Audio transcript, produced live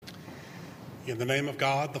In the name of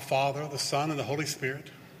God, the Father, the Son, and the Holy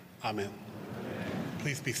Spirit. Amen.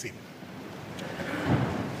 Please be seated.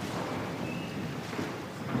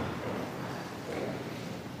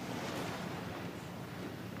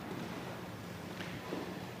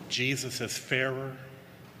 Jesus is fairer.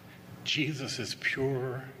 Jesus is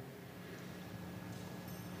purer.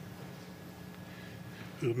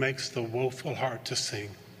 Who makes the woeful heart to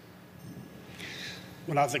sing.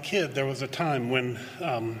 When I was a kid, there was a time when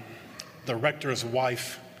the rector's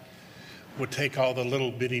wife would take all the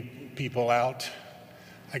little bitty people out,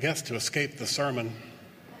 I guess to escape the sermon.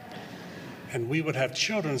 And we would have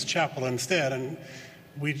children's chapel instead, and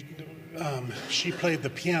she played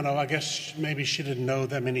the piano. I guess maybe she didn't know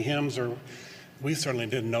that many hymns, or we certainly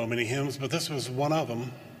didn't know many hymns, but this was one of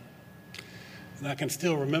them. And I can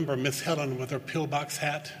still remember Miss Helen with her pillbox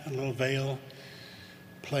hat and little veil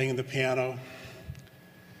playing the piano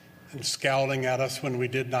and scowling at us when we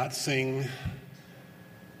did not sing.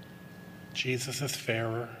 Jesus is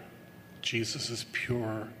fairer, Jesus is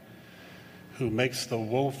purer, who makes the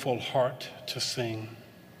woeful heart to sing.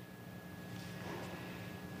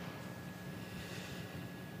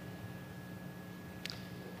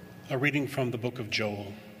 A reading from the book of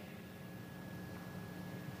Joel.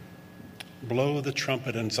 Blow the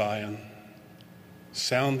trumpet in Zion,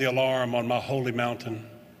 sound the alarm on my holy mountain.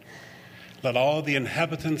 Let all the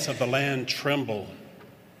inhabitants of the land tremble,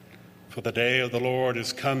 for the day of the Lord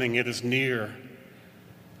is coming, it is near,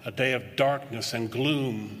 a day of darkness and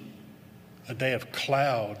gloom, a day of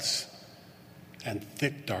clouds and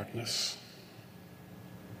thick darkness.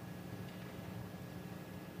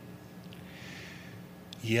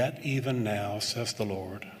 Yet even now, says the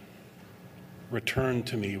Lord, return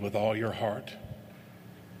to me with all your heart.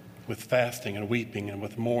 With fasting and weeping and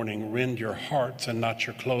with mourning, rend your hearts and not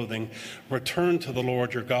your clothing. Return to the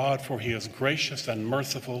Lord your God, for he is gracious and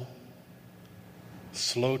merciful,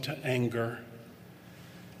 slow to anger,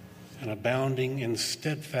 and abounding in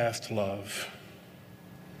steadfast love.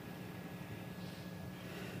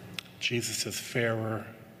 Jesus is fairer,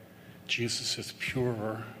 Jesus is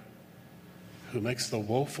purer, who makes the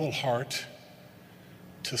woeful heart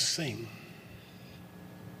to sing.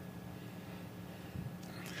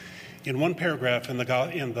 In one paragraph in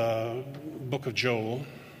the book of Joel,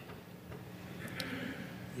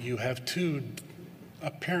 you have two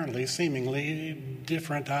apparently, seemingly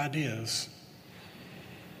different ideas.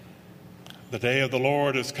 The day of the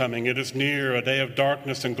Lord is coming. It is near, a day of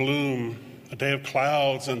darkness and gloom, a day of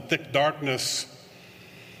clouds and thick darkness.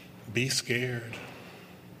 Be scared.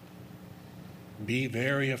 Be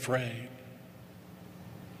very afraid.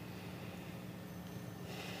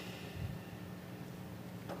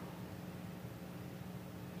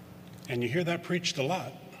 And you hear that preached a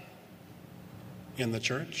lot in the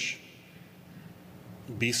church.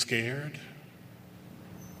 Be scared.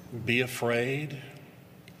 Be afraid.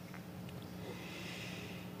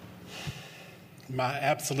 My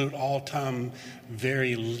absolute all-time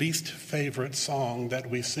very least favorite song that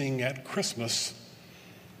we sing at Christmas,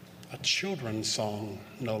 a children's song,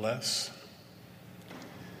 no less.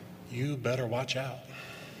 You better watch out.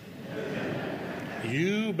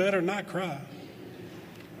 You better not cry.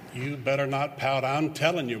 You better not pout. I'm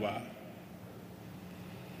telling you why.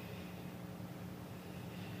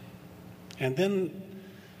 And then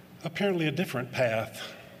apparently a different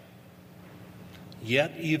path.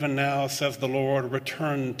 Yet even now, says the Lord,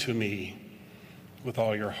 return to me with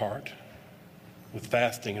all your heart, with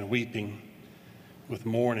fasting and weeping, with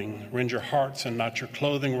mourning. Rend your hearts and not your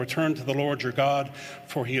clothing. Return to the Lord your God,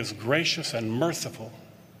 for he is gracious and merciful,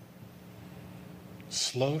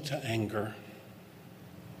 slow to anger,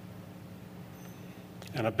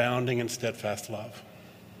 and abounding in steadfast love.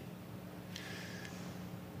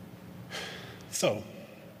 So,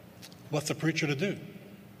 what's a preacher to do?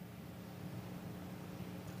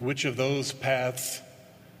 Which of those paths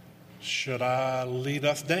should I lead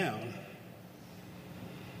us down?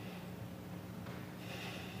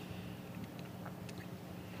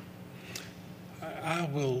 I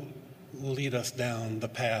will lead us down the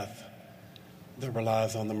path that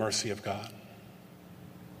relies on the mercy of God.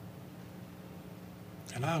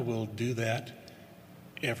 And I will do that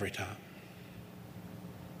every time.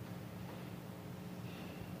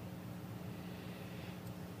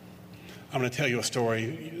 I'm going to tell you a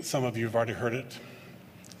story. Some of you have already heard it.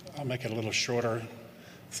 I'll make it a little shorter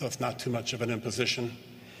so it's not too much of an imposition.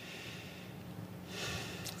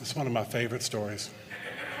 It's one of my favorite stories.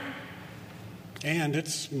 And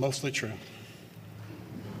it's mostly true.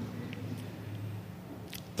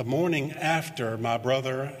 The morning after my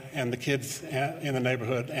brother and the kids in the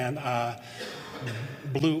neighborhood and I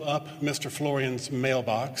blew up Mr. Florian's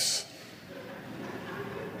mailbox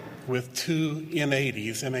with two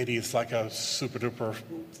M80s. M80 is like a super duper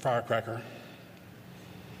firecracker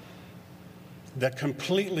that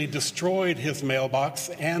completely destroyed his mailbox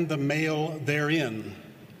and the mail therein.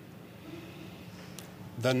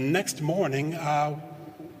 The next morning, I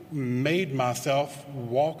made myself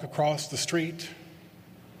walk across the street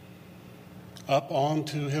up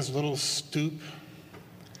onto his little stoop,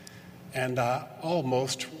 and I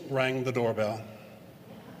almost rang the doorbell.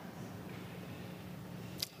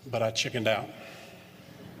 But I chickened out.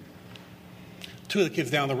 Two of the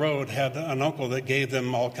kids down the road had an uncle that gave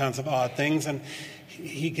them all kinds of odd things, and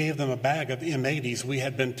he gave them a bag of M80s. We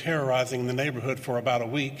had been terrorizing the neighborhood for about a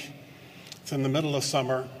week. It's in the middle of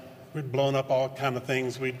summer. We'd blown up all kinds of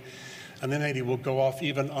things. An M80 will go off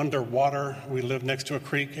even underwater. We lived next to a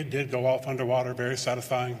creek. It did go off underwater, very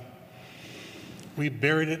satisfying. We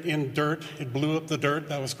buried it in dirt. It blew up the dirt.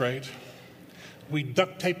 That was great. We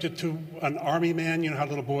duct taped it to an army man. You know how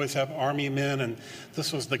little boys have army men, and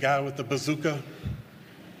this was the guy with the bazooka.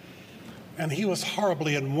 And he was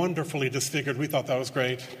horribly and wonderfully disfigured. We thought that was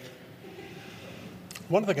great.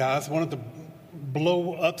 One of the guys wanted to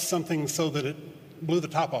blow up something so that it blew the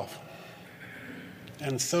top off.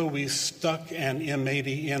 And so we stuck an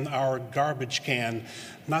M80 in our garbage can,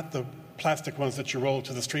 not the plastic ones that you roll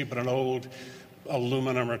to the street, but an old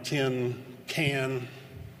aluminum or tin can.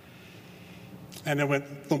 And it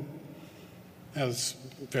went boom. That was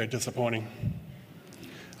very disappointing.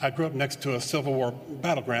 I grew up next to a Civil War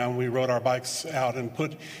battleground. We rode our bikes out and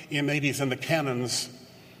put M80s in the cannons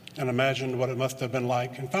and imagined what it must have been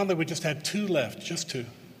like. And finally, we just had two left, just two.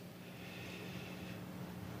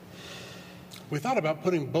 We thought about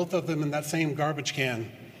putting both of them in that same garbage can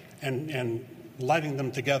and lighting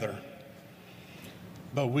them together.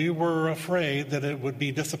 But we were afraid that it would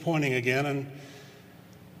be disappointing again, and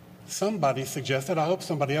somebody suggested, I hope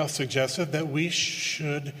somebody else suggested, that we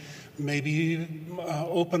should maybe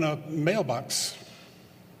open a mailbox.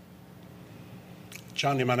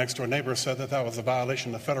 Johnny, my next door neighbor, said that that was a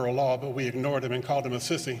violation of federal law, but we ignored him and called him a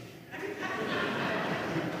sissy.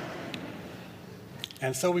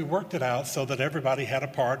 And so we worked it out so that everybody had a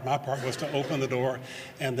part. My part was to open the door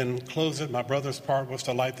and then close it. My brother's part was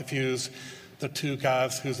to light the fuse. The two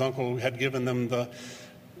guys whose uncle had given them the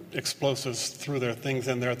explosives threw their things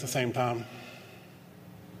in there at the same time.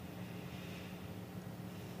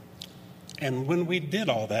 And when we did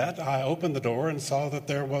all that, I opened the door and saw that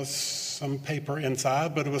there was some paper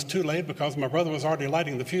inside, but it was too late because my brother was already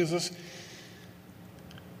lighting the fuses.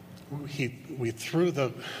 We threw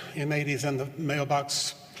the M80s in the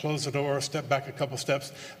mailbox, closed the door, stepped back a couple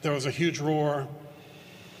steps. There was a huge roar.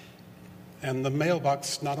 And the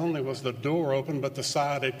mailbox, not only was the door open, but the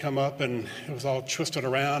side had come up and it was all twisted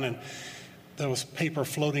around, and there was paper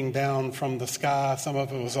floating down from the sky. Some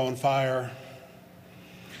of it was on fire.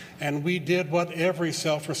 And we did what every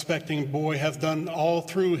self-respecting boy has done all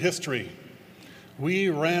through history. We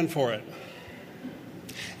ran for it.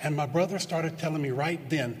 And my brother started telling me right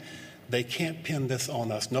then, they can't pin this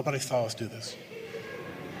on us. Nobody saw us do this.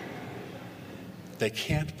 They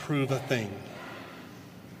can't prove a thing.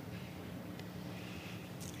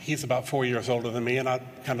 He's about 4 years older than me, and I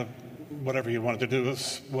kind of, whatever he wanted to do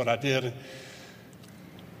is what I did.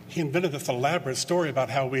 He invented this elaborate story about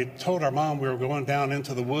how we told our mom we were going down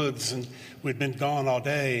into the woods and we'd been gone all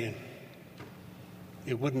day.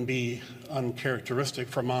 It wouldn't be uncharacteristic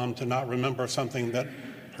for mom to not remember something that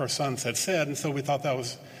her sons had said, and so we thought that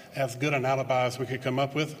was as good an alibi as we could come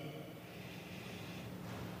up with.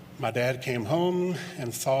 My dad came home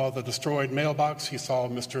and saw the destroyed mailbox. He saw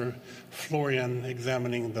Mr. Florian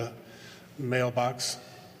examining the mailbox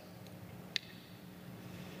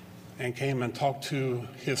and came and talked to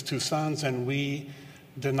his two sons, and we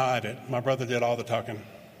denied it. My brother did all the talking.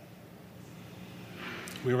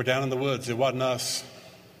 We were down in the woods. It wasn't us.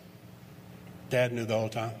 Dad knew the whole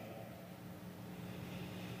time.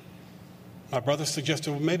 My brother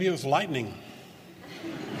suggested, well, maybe it was lightning.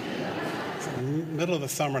 It's in the middle of the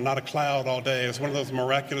summer, not a cloud all day. It was one of those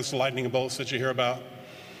miraculous lightning bolts that you hear about.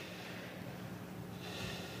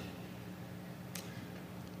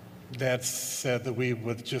 Dad said that we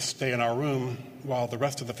would just stay in our room while the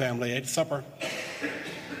rest of the family ate supper,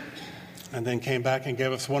 and then came back and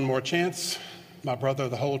gave us one more chance. My brother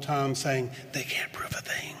the whole time saying, they can't prove a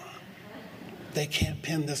thing. They can't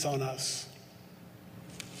pin this on us.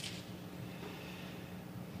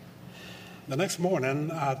 The next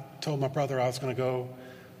morning, I told my brother I was going to go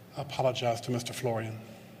apologize to Mr. Florian.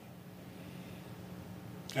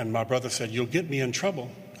 And my brother said, you'll get me in trouble.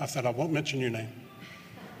 I said, I won't mention your name.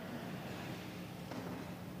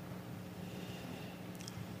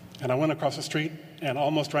 And I went across the street and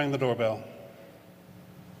almost rang the doorbell.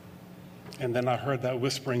 And then I heard that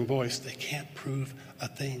whispering voice, they can't prove a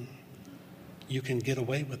thing. You can get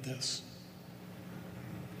away with this.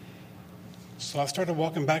 So I started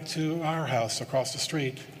walking back to our house across the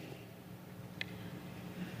street,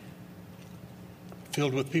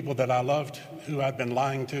 filled with people that I loved, who I'd been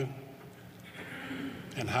lying to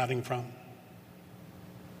and hiding from.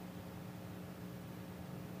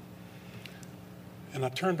 And I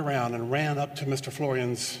turned around and ran up to Mr.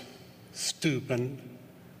 Florian's stoop, and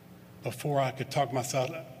before I could talk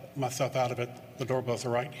myself out of it, the doorbells are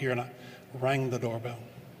right here, and I rang the doorbell.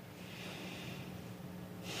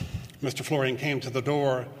 Mr. Florian came to the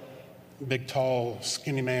door, big, tall,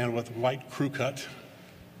 skinny man with white crew cut.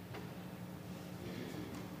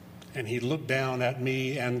 And he looked down at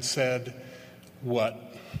me and said,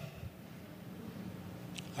 "What?"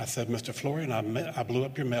 I said, "Mr. Florian, I blew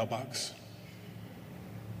up your mailbox."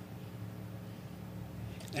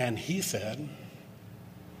 And he said,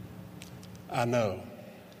 "I know."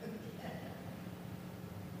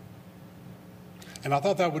 And I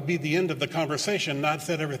thought that would be the end of the conversation. I'd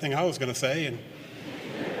said everything I was going to say, and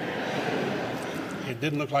it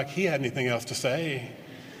didn't look like he had anything else to say.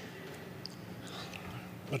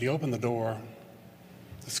 But he opened the door,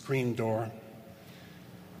 the screen door,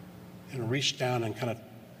 and reached down and kind of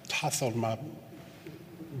tousled my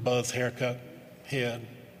Buzz haircut head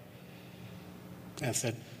and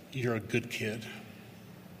said, "You're a good kid."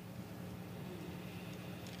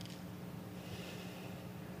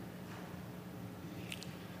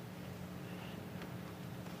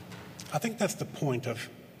 I think that's the point of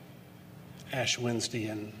Ash Wednesday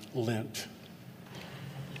and Lent.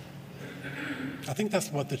 I think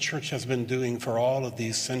that's what the church has been doing for all of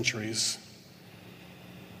these centuries,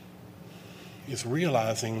 is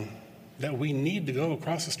realizing that we need to go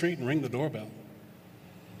across the street and ring the doorbell.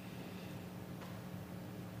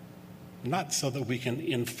 Not so that we can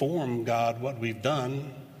inform God what we've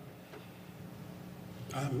done.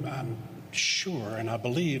 I'm sure and I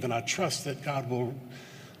believe and I trust that God will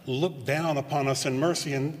look down upon us in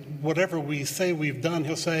mercy, and whatever we say we've done,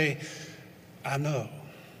 he'll say, "I know."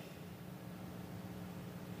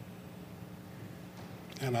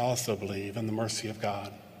 And I also believe in the mercy of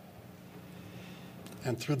God.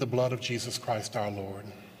 And through the blood of Jesus Christ our Lord,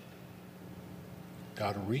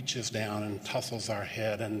 God reaches down and tussles our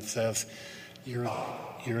head and says, you're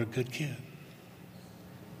a good kid.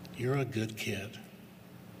 You're a good kid.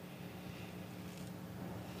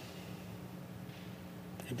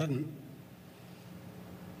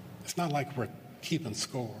 It's not like we're keeping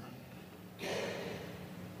score.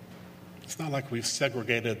 It's not like we've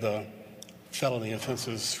segregated the felony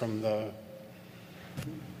offenses from the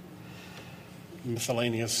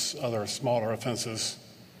miscellaneous other smaller offenses.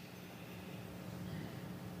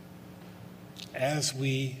 As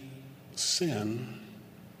we sin,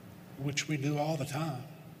 which we do all the time,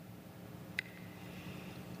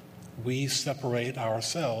 we separate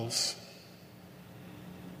ourselves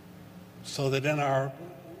so that in our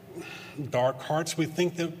dark hearts we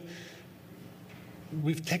think that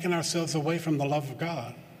we've taken ourselves away from the love of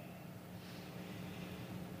God.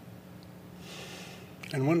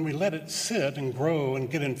 And when we let it sit and grow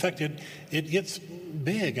and get infected, it gets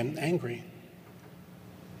big and angry.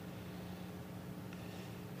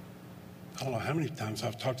 I don't know how many times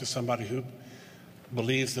I've talked to somebody who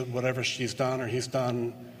believes that whatever she's done or he's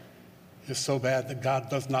done is so bad that God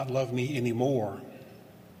does not love me anymore.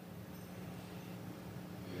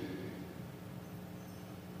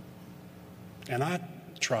 And I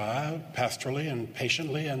try pastorally and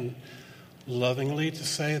patiently and lovingly to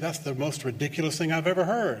say that's the most ridiculous thing I've ever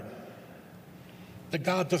heard. That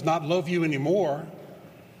God does not love you anymore.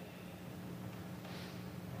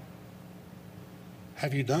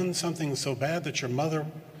 Have you done something so bad that your mother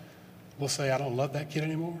will say, I don't love that kid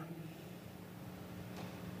anymore?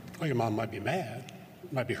 Well, your mom might be mad,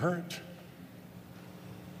 might be hurt.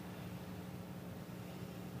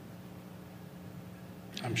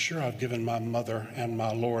 I'm sure I've given my mother and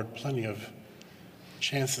my Lord plenty of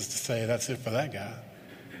chances to say, that's it for that guy.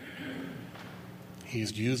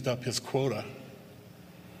 He's used up his quota.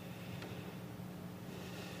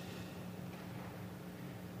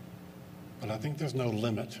 But I think there's no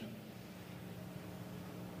limit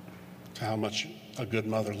to how much a good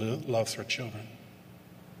mother loves her children.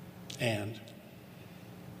 And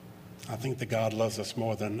I think that God loves us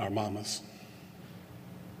more than our mamas.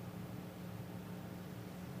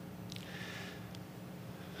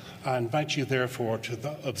 I invite you, therefore, to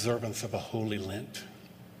the observance of a holy Lent.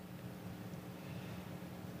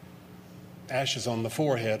 Ashes on the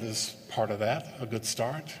forehead is part of that, a good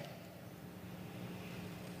start.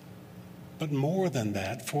 But more than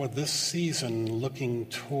that, for this season, looking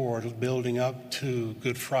toward building up to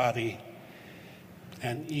Good Friday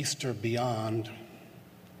and Easter beyond,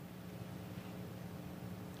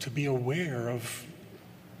 to be aware of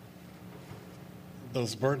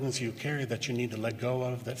those burdens you carry that you need to let go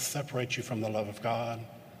of, that separate you from the love of God,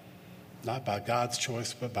 not by God's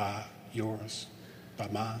choice, but by yours, by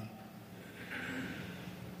mine.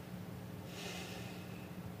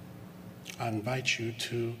 I invite you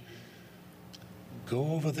to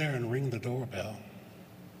go over there and ring the doorbell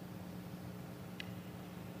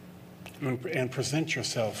and present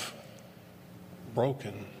yourself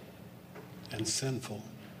broken and sinful.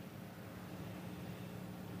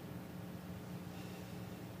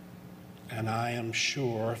 And I am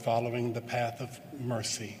sure, following the path of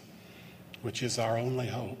mercy, which is our only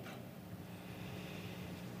hope,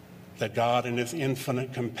 that God in his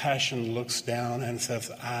infinite compassion looks down and says,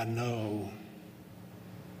 I know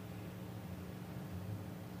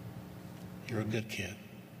you're a good kid.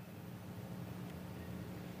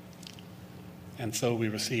 And so we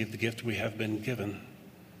receive the gift we have been given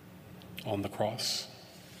on the cross,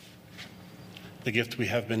 the gift we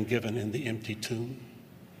have been given in the empty tomb,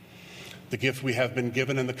 the gift we have been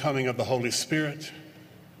given in the coming of the Holy Spirit,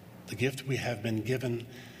 the gift we have been given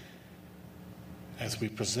as we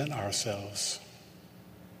present ourselves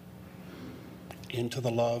into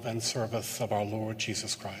the love and service of our Lord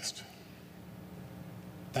Jesus Christ.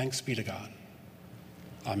 Thanks be to God.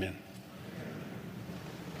 Amen.